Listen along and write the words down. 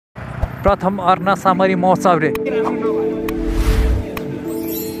प्रथम अर्ना सामरी महोत्सव रे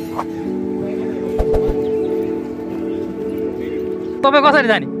तपाईँ कसरी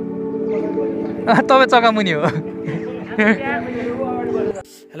जाने तपाईँ चकामुनि हो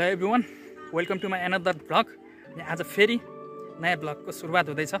hello everyone welcome to my another blog आज फेरि नयाँ ब्लगको सुरुवात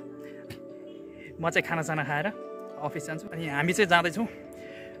हुँदैछ म चाहिँ खानासाना खाएर अफिस जान्छु अनि हामी चाहिँ जाँदैछौँ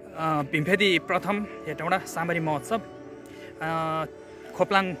भीमफेदी प्रथम हेटौडा सामरी महोत्सव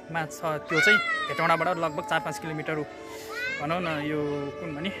खोप्लाङमा छ त्यो चाहिँ हेटौडाबाट लगभग 4-5 किलोमिटर भनौँ न यो कुन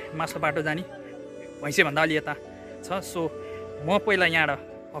भने मास्को बाटो जाने भैँसेभन्दा अलि यता छ सो म पहिला यहाँबाट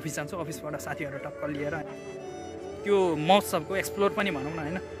अफिस जान्छु अफिसबाट साथीहरू टक्क लिएर त्यो महोत्सवको एक्सप्लोर पनि भनौँ न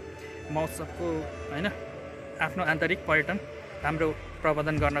होइन महोत्सवको होइन आफ्नो आन्तरिक पर्यटन राम्रो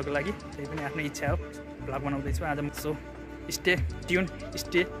प्रबन्धन गर्नको लागि त्यही पनि आफ्नो इच्छा हो भ्लग बनाउँदैछु आज so stay tune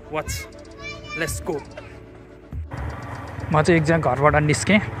stay watch let's go म चाहिँ एकजना घरबाट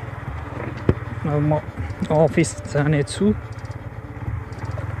निस्केँ म अफिस जानेछु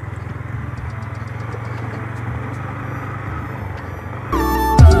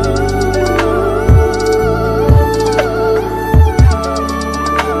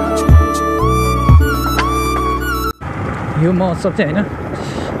यो महोत्सव चाहिँ होइन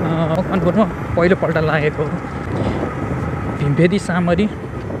मकवानपुरमा पहिलोपल्ट लागेको हो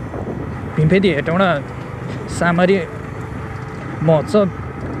भीमफेदी हेटौडा सामरी महोत्सव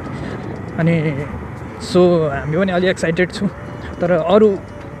अनि सो हामी पनि अलि एक्साइटेड छु तर अरू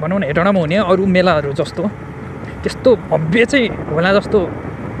भनौँ न हेटौडामा हुने अरू मेलाहरू जस्तो त्यस्तो भव्य चाहिँ होला जस्तो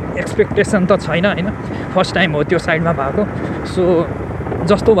एक्सपेक्टेसन त छैन होइन फर्स्ट टाइम हो त्यो साइडमा भएको सो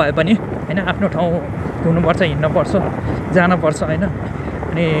जस्तो भए पनि होइन आफ्नो ठाउँ घुम्नुपर्छ हिँड्नुपर्छ जानपर्छ होइन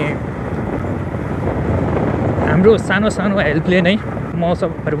अनि हाम्रो सानो सानो हेल्पले नै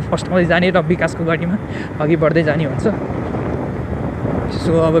महोत्सवहरू फर्स्टमा जाने र विकासको गाडीमा अघि बढ्दै जाने हुन्छ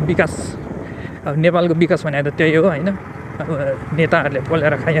सो अब विकास अब नेपालको विकास भनेर त त्यही हो होइन अब नेताहरूले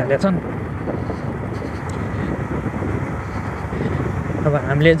बोलेर खाइहालेछन् अब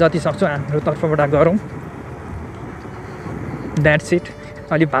हामीले जति सक्छौँ हाम्रो तर्फबाट गरौँ द्याट्स इट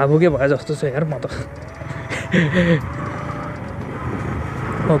अलि भावुकै भयो जस्तो छ यार म त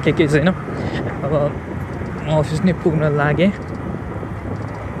ओके केही छैन अब अफिस नै पुग्न लागेँ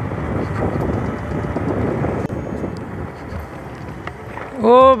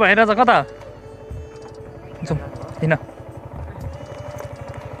ओ भइरहेछ कता जाउँ हिँड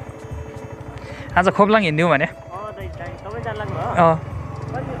आज खोप्लाङ हिँड्यौँ भने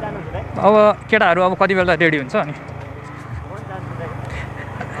अब केटाहरू अब कति बेला रेडी हुन्छ अनि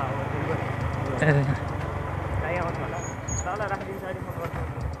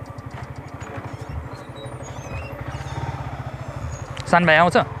सान भाइ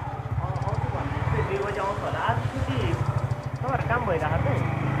आउँछ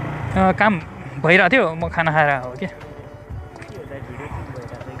काम भइरहेको थियो म खाना खाएर हो कि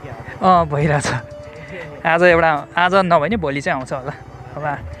भइरहेछ आज नभए नि भोलि चाहिँ आउँछ होला अब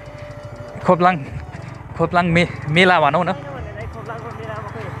खोप्लाङ मेला भनौँ न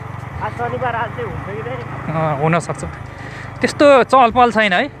हुनसक्छ त्यस्तो चहल पहल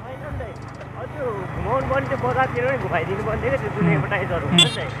छैन है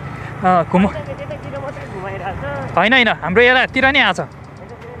होइन हाम्रो यतातिर नि आछ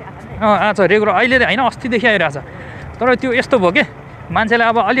आछ रेगुलर अहिले त होइन अस्तिदेखि आइरहेछ तर त्यो यस्तो भयो कि मान्छेलाई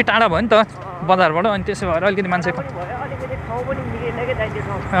अब अलि टाढा भयो नि त बजारबाट अनि त्यसो भएर अलिकति मान्छे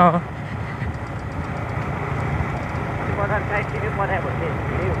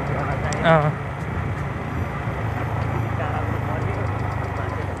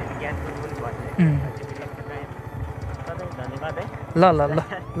ल ल ल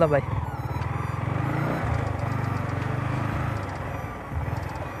ल भाइ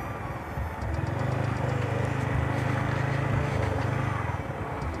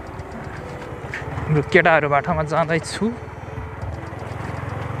हाम्रो केटाहरू बाटोमा जाँदैछु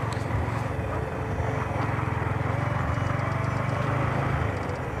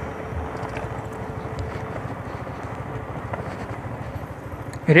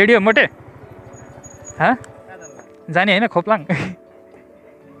रेडियो मोटे जाने होइन खोप्लाङ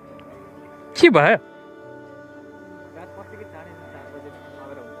के भयो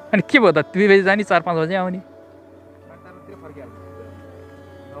अनि के भयो त 2 बजी जाने 4-5 बजी आउने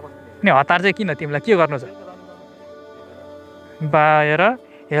नि हतार चाहिँ किन तिमीलाई के गर्नु छ बाहिर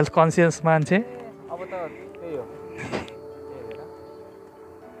हेल्थ कन्सियस मान्छे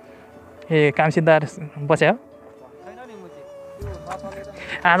ए काम सिद्धा बस्यो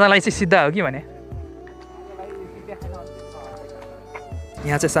आजलाई चाहिँ सिद्धा हो कि भने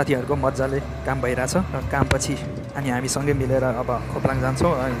यहाँ चाहिँ साथीहरूको मजाले काम भइरहेछ र काम पछि अनि हामी सँगै मिलेर अब खोप्लाङ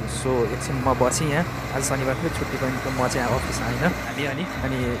जान्छौँ। सो एकछिन म बसेँ यहाँ, आज शनिबार थियो, छुट्टी पनि थियो, म चाहिँ अफिस आइनँ।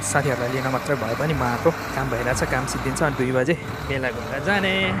 अनि साथीहरूलाई लिन मात्रै भए पनि म आएको, काम भइरहेछ, काम सिद्धिन्छ। अनि 2 बजे मेला घुम्न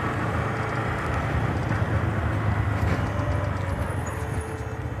जाने।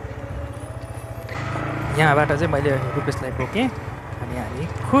 यहाँबाट चाहिँ मैले रुपेशलाई बोकेँ अनि हामी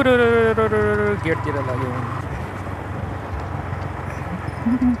खुरुरुरुरुरुरु गेटतिर लाग्यौँ।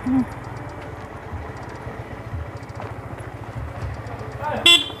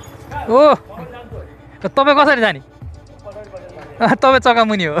 ओ तपाईँ कसरी जाने? तपाईँ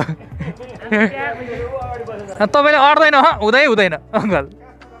चकामुनि हो। तपाईँले अट्दैन, हुँदैन अङ्कल,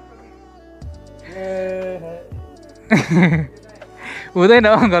 हुँदैन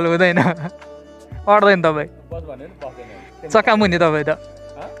अङ्कल, हुँदैन, अट्दैन तपाईँ, चकामुनि तपाईँ त,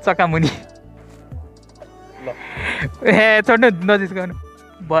 चकामुनि। ए छोड्नु, नजिस्काउनु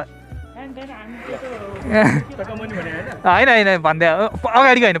भयो। होइन भन्दै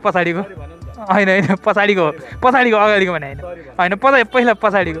अगाडिको होइन, पछाडिको होइन, पछाडिको अगाडिको भने होइन, पहिला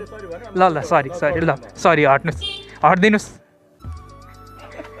पछाडिको। ल सरी ल, सरी, हट्दिनुहोस्।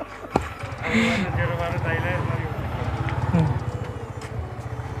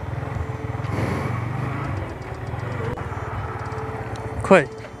 खोइ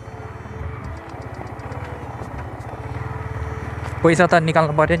पैसा त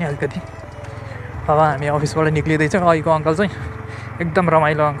निकाल्नु पऱ्यो नि अलिकति। अब हामी अफिसबाट निक्लिँदैछौँ। अहिलेको अङ्कल चाहिँ एकदम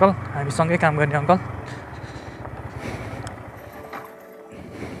रमाइलो अङ्कल, हामीसँगै काम गर्ने अङ्कल।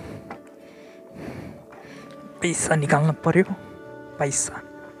 पैसा निकाल्नु पर्यो, पैसा।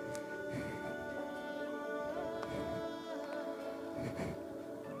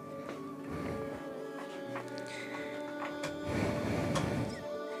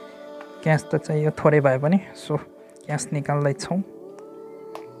 क्यास त चाहियो थोरै भए पनि, so cash निकाल्दैछौँ।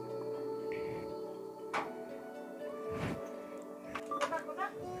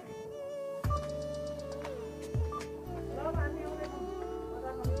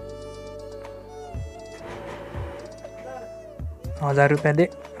 ₹1000 they,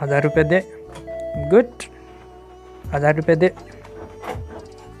 ₹1000 they, good, ₹1000 they.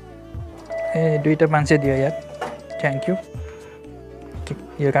 ए 2टा मान्छे दियो यार, थ्याङ्क यू।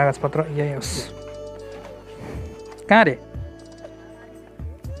 यो कागजपत्र यही होस्। कहाँ रे?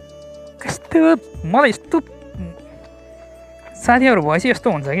 कस्तो मलाई यस्तो साथीहरू भएपछि यस्तो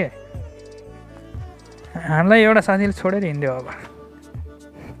हुन्छ कि हामीलाई एउटा साथीले छोडेर हिँड्यो। अब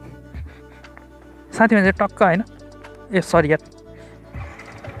साथी मान्छे टक्क होइन, ए सरी यार,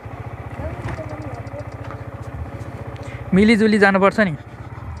 मिलिजुली जानुपर्छ नि।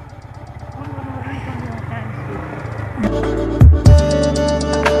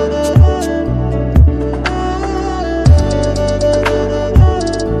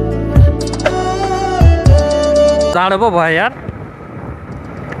 जाडो पो भयो यार।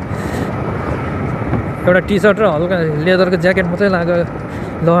 एउटा टी सर्ट र हल्का लेदरको ज्याकेट मात्रै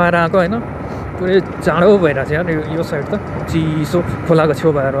लगाएर आएको होइन, पुरै जाडो भइरहेको छ यार। यो साइड त चिसो, खोलाको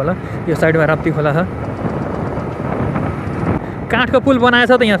छेउ भएर होला। यो साइडमा राप्ती खोला छ, काठको पुल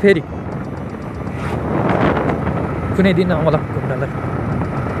बनाएछ त यहाँ। फेरि कुनै दिन आउँला घुम्नलाई।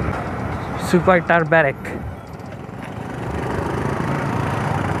 सुपर टार ब्यारेक।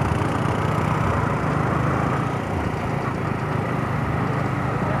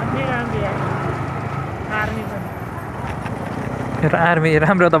 आर्मी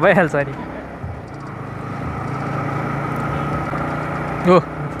राम्रो त भइहाल्छ नि। ओ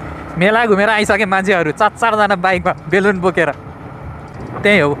मेला घुमेर आइसके मान्छेहरू 4-4जना बाइकमा बेलुन बोकेर,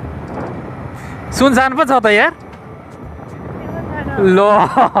 त्यही हो। सुनसान पो छ त यार। ल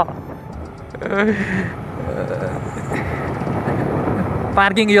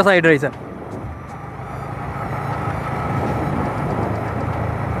पार्किङ यो साइड रहेछ।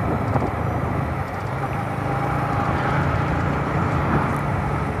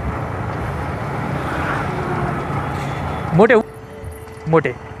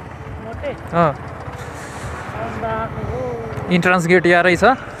 मोटे इन्ट्रान्स गेट यहाँ रहेछ।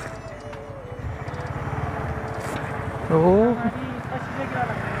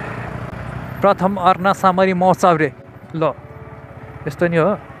 प्रथम अर्ना सामरी महोत्सव रे। ल यस्तो नि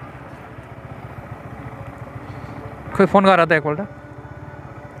हो। खोइ फोन गर त एकपल्ट।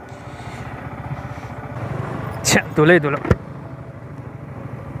 छ्या धुलै धुलो।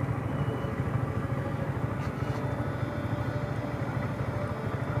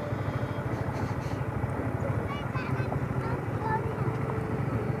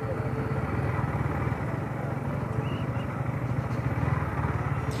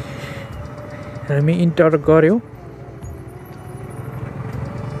 हामी इन्टर गऱ्यौँ।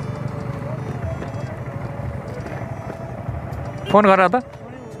 फोन गर त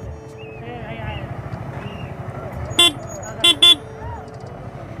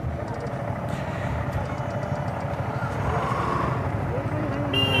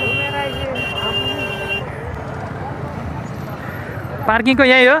पार्किङको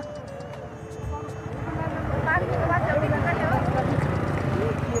यही हो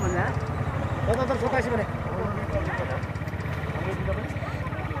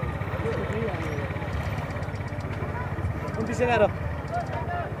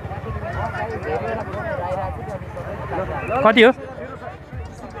कति हो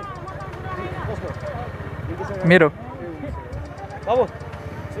मेरो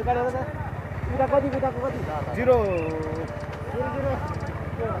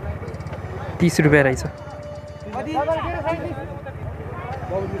 30 रुपियाँ रहेछ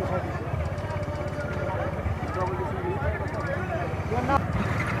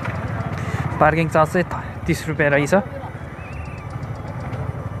पार्किङ चार्ज चाहिँ 30 रुपियाँ रहेछ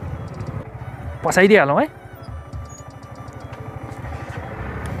पसाइदिइहालौँ है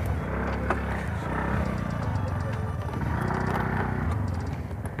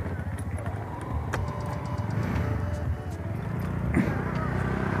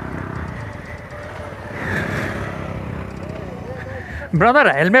ब्रदर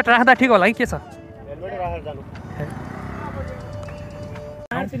हेलमेट राख्दा ठिक होला कि के छ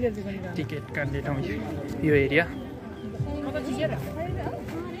टिकट काट्ने ठाउँ यो एरिया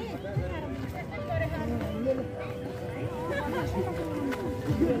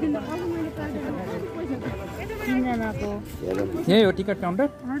यही हो टिकट काउन्टर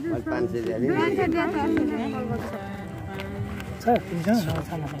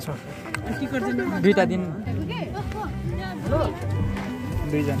दुईटा दिन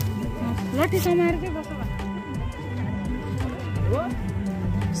दुईजना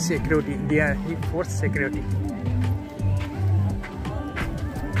सेक्युरिटी दिया फोर्स सेक्युरिटी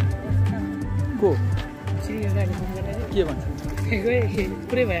को के भन्छ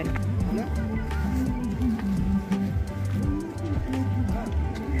पुरै भएन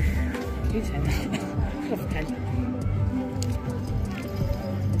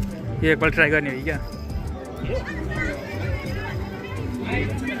यो एकपल्ट ट्राई गर्ने हो कि क्या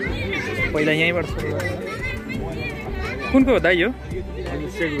पहिला यहीँबाट कुनको हो दाइ यो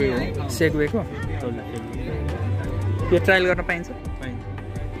सेगवेको यो ट्रायल गर्न पाइन्छ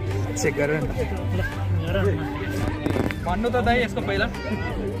चेक गरेर भन्नु त दाइ यसको पहिला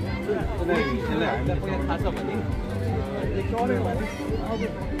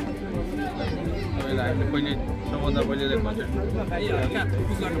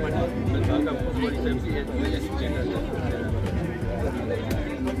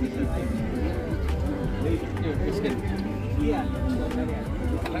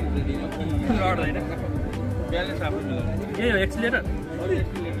यही हो एक्सिलेटर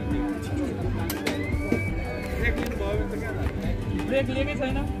ब्रेक लिएकै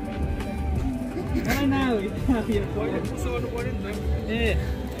छैन ए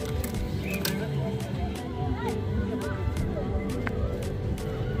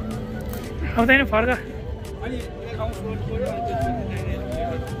आउँदैन फर्क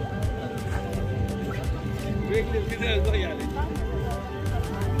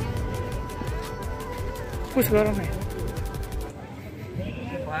पुस गरौँ है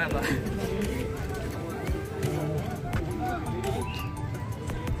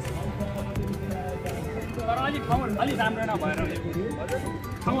अलिक ठाउँ अलि राम्रो नभएर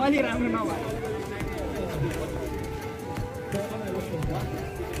ठाउँ अलि राम्रो नभएर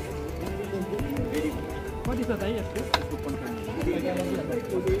कति छ दाइ यसको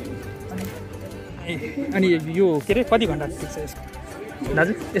अनि यो के अरे कति घन्टा टिक्छ यसको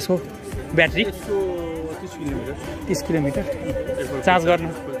दाजु यसको ब्याट्री 30 किलोमिटर चार्ज गर्न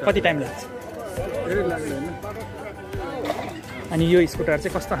कति टाइम लाग्छ अनि यो स्कुटर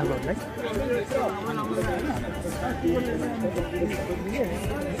चाहिँ कस्तो खालको होला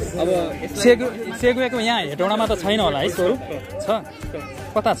अब सेगवेको यहाँ हेटौडामा त छैन होला है सोरु छ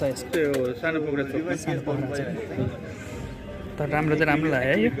कता छ यसको सानो पोखरा तर राम्रो चाहिँ राम्रो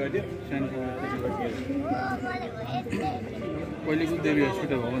लाग्यो है यो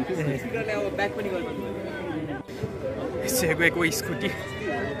सेगवेको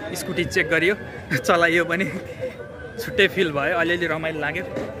स्कुटी चेक गरियो चलाइयो पनि छुट्टै फिल भयो अलिअलि रमाइलो लाग्यो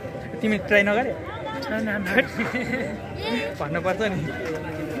तिमी ट्राई नगरे भन्नुपर्छ नि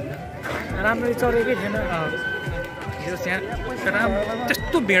राम्ररी चलेकै थिएन यो त्यहाँ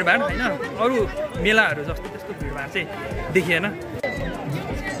त्यस्तो भिडभाड होइन अरू मेलाहरू जस्तो त्यस्तो भिडभाड चाहिँ देखिएन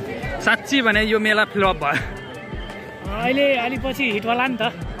साँच्ची भने यो मेला फ्लप भयो अहिले अलि पछि हिट होला नि त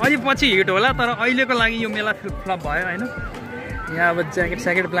अलि पछि हिट होला तर अहिलेको लागि यो मेला फ्लप भयो होइन यहाँ अब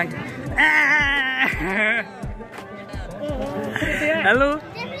ज्याकेट ब्ल्याङ्केट हेलो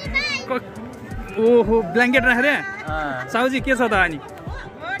ओहो ब्ल्याङ्केट राखेर साउजी के छ त अनि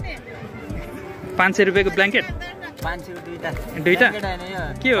 500 रुपियाँको ब्ल्याङ्केट 500 दुईटा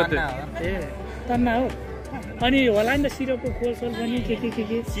के हो त्यो ए तन्ना हो अनि होला नि त सिरकको खोल पनि के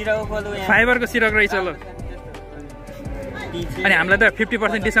सिरकको खोल फाइबरको सिरक रहेछ ल अनि हामीलाई त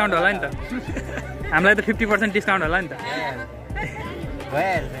 50% डिस्काउन्ट होला नि त हामीलाई त 50% डिस्काउन्ट होला नि त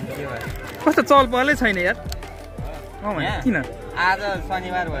कस्तो चल पहलै छैन यार किन आज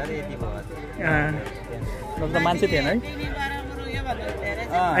शनिबार भएर यति भयो त मान्छे थिएन है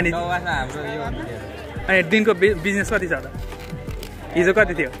अनि हाम्रो यो अनि दिनको बिजनेस कति छ त हिजो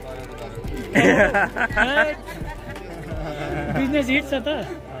कति थियो बिजनेस हिट छ त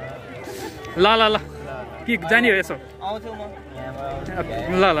ल ल ल के जाने हो यसो आउँछु म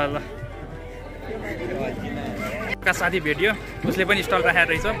ल ल ल का साथी भेट्यो उसले पनि स्टल राखेर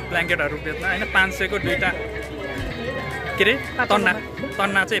रहेछ ब्ल्याङ्केटहरू बेच्न होइन 500 को दुईटा के अरे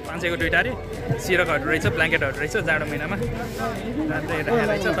तन्ना चाहिँ 500 को दुईटा अरे सिरकहरू रहेछ ब्ल्याङ्केटहरू रहेछ जाडो महिनामा राखेर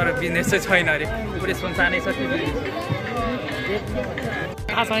रहेछ तर बिजनेस चाहिँ छैन अरे पुरै सुनसानै छ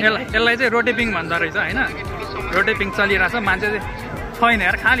यसलाई चाहिँ रोटेपिङ भन्दो रहेछ होइन रोटेपिङ चलिरहेछ मान्छे चाहिँ छैन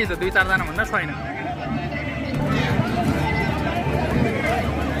यार खाली छ 2-4 जना भन्दा छैन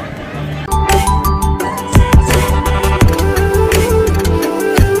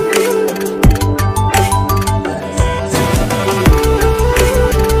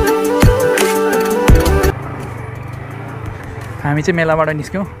हामी चाहिँ मेलाबाट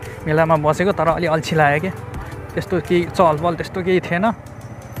निस्क्यौँ मेलामा बसेको तर अलि अल्छी लाग्यो क्या त्यस्तो केही चहलपहल त्यस्तो केही थिएन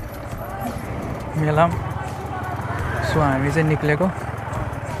मेलामा सो हामी चाहिँ निक्लेको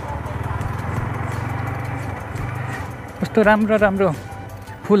कस्तो राम्रो राम्रो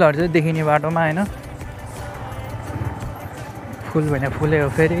फुलहरू चाहिँ देखिने बाटोमा होइन फुल भने फुलै हो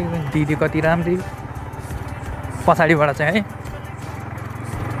फेरि दिदी कति राम्री पछाडिबाट चाहिँ है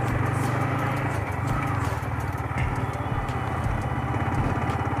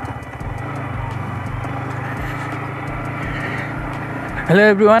हेलो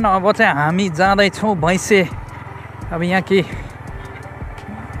एभ्रिवान अब चाहिँ हामी जाँदैछौँ भैँसे अब यहाँ के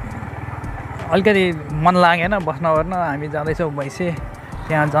अलिकति मन लागेन बस्न ओर्न हामी जाँदैछौँ भैँसे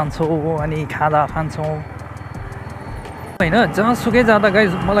त्यहाँ जान्छौँ अनि खाजा खान्छौँ होइन जहाँसुकै जाँदा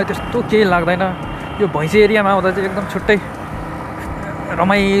गाइस मलाई त्यस्तो केही लाग्दैन यो भैँसे एरियामा आउँदा चाहिँ एकदम छुट्टै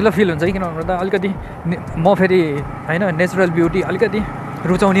रमाइलो फिल हुन्छ किन भन्दा अलिकति म फेरि होइन नेचुरल ब्युटी अलिकति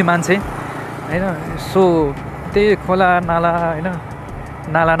रुचाउने मान्छे होइन सो त्यही खोला नाला होइन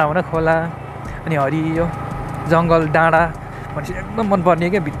नाला नहुन खोला अनि हरियो जङ्गल डाँडा भनेपछि एकदम मनपर्ने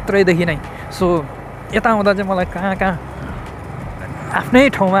क्या भित्रैदेखि नै सो यता आउँदा चाहिँ मलाई कहाँ कहाँ आफ्नै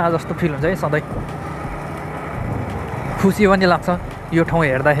ठाउँमा जस्तो फिल हुन्छ है सधैँ खुसी पनि लाग्छ यो ठाउँ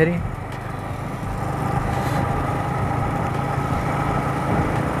हेर्दाखेरि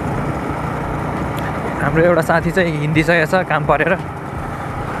हाम्रो एउटा साथी चाहिँ हिन्दी सकेको छ काम परेर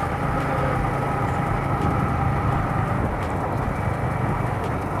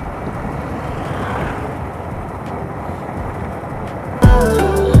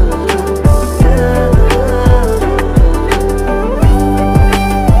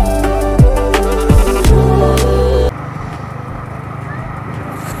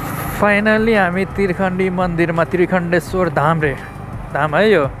फाइनल्ली हामी त्रिखण्डी मन्दिरमा त्रिखण्डेश्वर धाम रे धाम है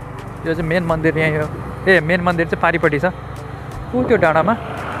यो चाहिँ मेन मन्दिर यहीँ हो ए मेन मन्दिर चाहिँ पारिपट्टि छ ऊ त्यो डाँडामा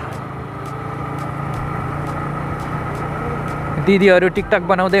दिदीहरू टिकटक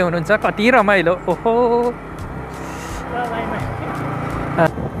बनाउँदै हुनुहुन्छ कति रमाइलो ओहो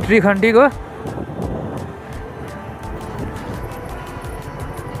त्रिखण्डीको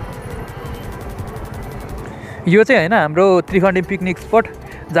यो चाहिँ होइन हाम्रो त्रिखण्डी पिकनिक स्पट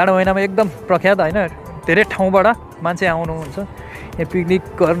जाडो महिनामा एकदम प्रख्यात होइन धेरै ठाउँबाट मान्छे आउनुहुन्छ यहाँ पिकनिक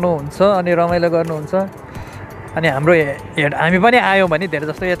गर्नुहुन्छ अनि रमाइलो गर्नुहुन्छ अनि हाम्रो हामी पनि आयौँ भने धेरै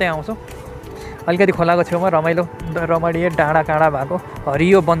जस्तो यतै आउँछौँ अलिकति खोलाको छेउमा रमाइलो रमणीय डाँडा काँडा भएको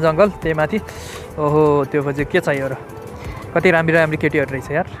हरियो वन जङ्गल त्यही माथि ओहो त्यो पछि के चाहियो र कति राम्री राम्री केटीहरू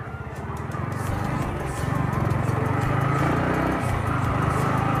रहेछ यार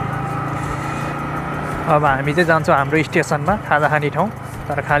अब हामी चाहिँ जान्छौँ हाम्रो स्टेसनमा खाजा खाने ठाउँ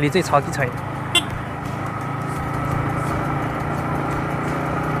तर खाली चाहिँ छ कि छैन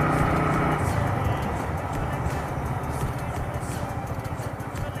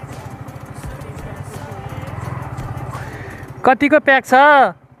कतिको प्याक छ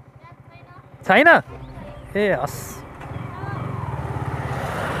छैन ए हस्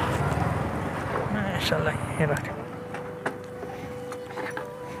माशाल्लाह हेर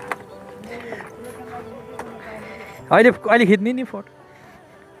अहिले खिच्ने नि फोटो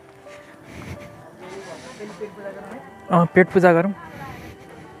पेट पूजा गरौँ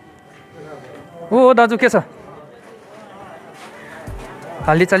ओ दाजु के छ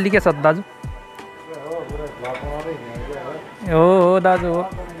हल्ली चल्ली के छ दाजु हो दाजु हो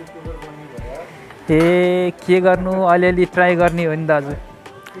ए के गर्नु अलिअलि ट्राई गर्ने हो नि दाजु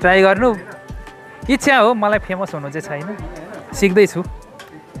ट्राई गर्नु इच्छा हो मलाई फेमस हुनु चाहिँ छैन सिक्दैछु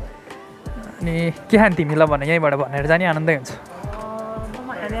अनि के खाने तिमीलाई भने यहीँबाट भनेर जाने आनन्दै हुन्छ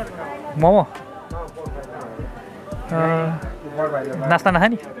मोमो नास्ता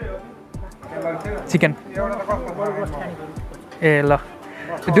नखाने चिकन ए ल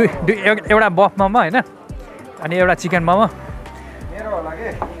एउटा बफ मोमो होइन अनि एउटा चिकन मोमो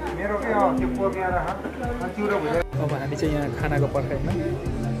अब हामी चाहिँ यहाँ खानाको पर्खाइमा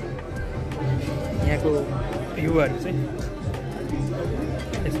यहाँको भ्यूहरू चाहिँ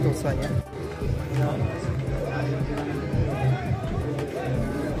यस्तो छ यहाँ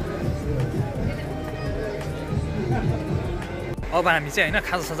अब हामी चाहिँ होइन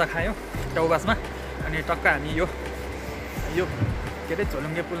खाजासाजा खायौँ टौबासमा अनि टक्क हामी यो के अरे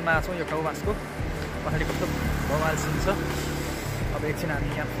झोलुङ्गे पुलमा छौँ यो टौबासको पछाडि कस्तो भवाल सिन छ अब एकछिन हामी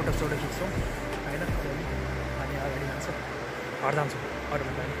यहाँ फोटोसोटो खिच्छौँ होइन हामी अगाडि जान्छौँ घर जान्छौँ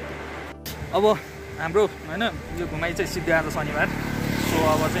अरूभन्दा अब हाम्रो होइन यो घुमाइ चाहिँ सिद्धि आज शनिबार सो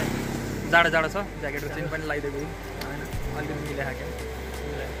अब चाहिँ जाडो छ ज्याकेटको चेन पनि लगाइदिएको होइन अलिकति मिलाइहाल्यो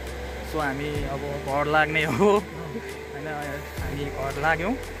सो हामी अब घर लाग्ने हो होइन हामी घर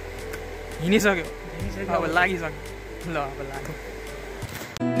लाग्यौँ हिँडिसक्यो अब लागिसक्यो ल अब लाग्यो